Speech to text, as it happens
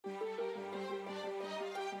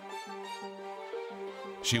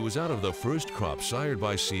She was out of the first crop sired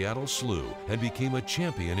by Seattle Slew and became a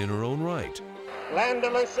champion in her own right.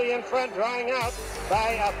 Landaluce in front, drawing out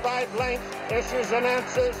by 5 lengths. Issues and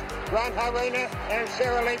answers. Grant Harena and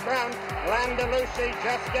Shirley Brown. Landaluce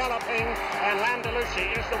just galloping, and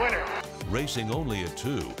Landaluce is the winner. Racing only at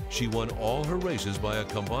 2, she won all her races by a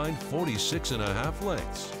combined 46.5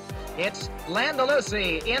 lengths. It's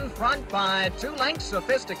Landaluce in front by 2 lengths.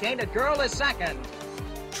 Sophisticated Girl is second.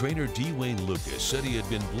 Trainer Dwayne Lukas said he had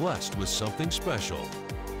been blessed with something special.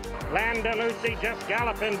 Landaluce just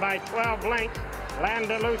galloping by 12 lengths.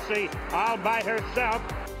 Landaluce all by herself.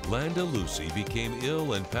 Landaluce became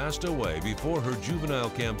ill and passed away before her juvenile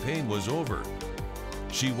campaign was over.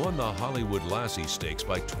 She won the Hollywood Lassie Stakes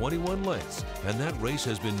by 21 lengths, and that race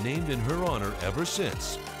has been named in her honor ever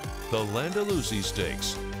since. The Landaluce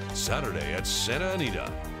Stakes, Saturday at Santa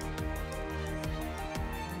Anita.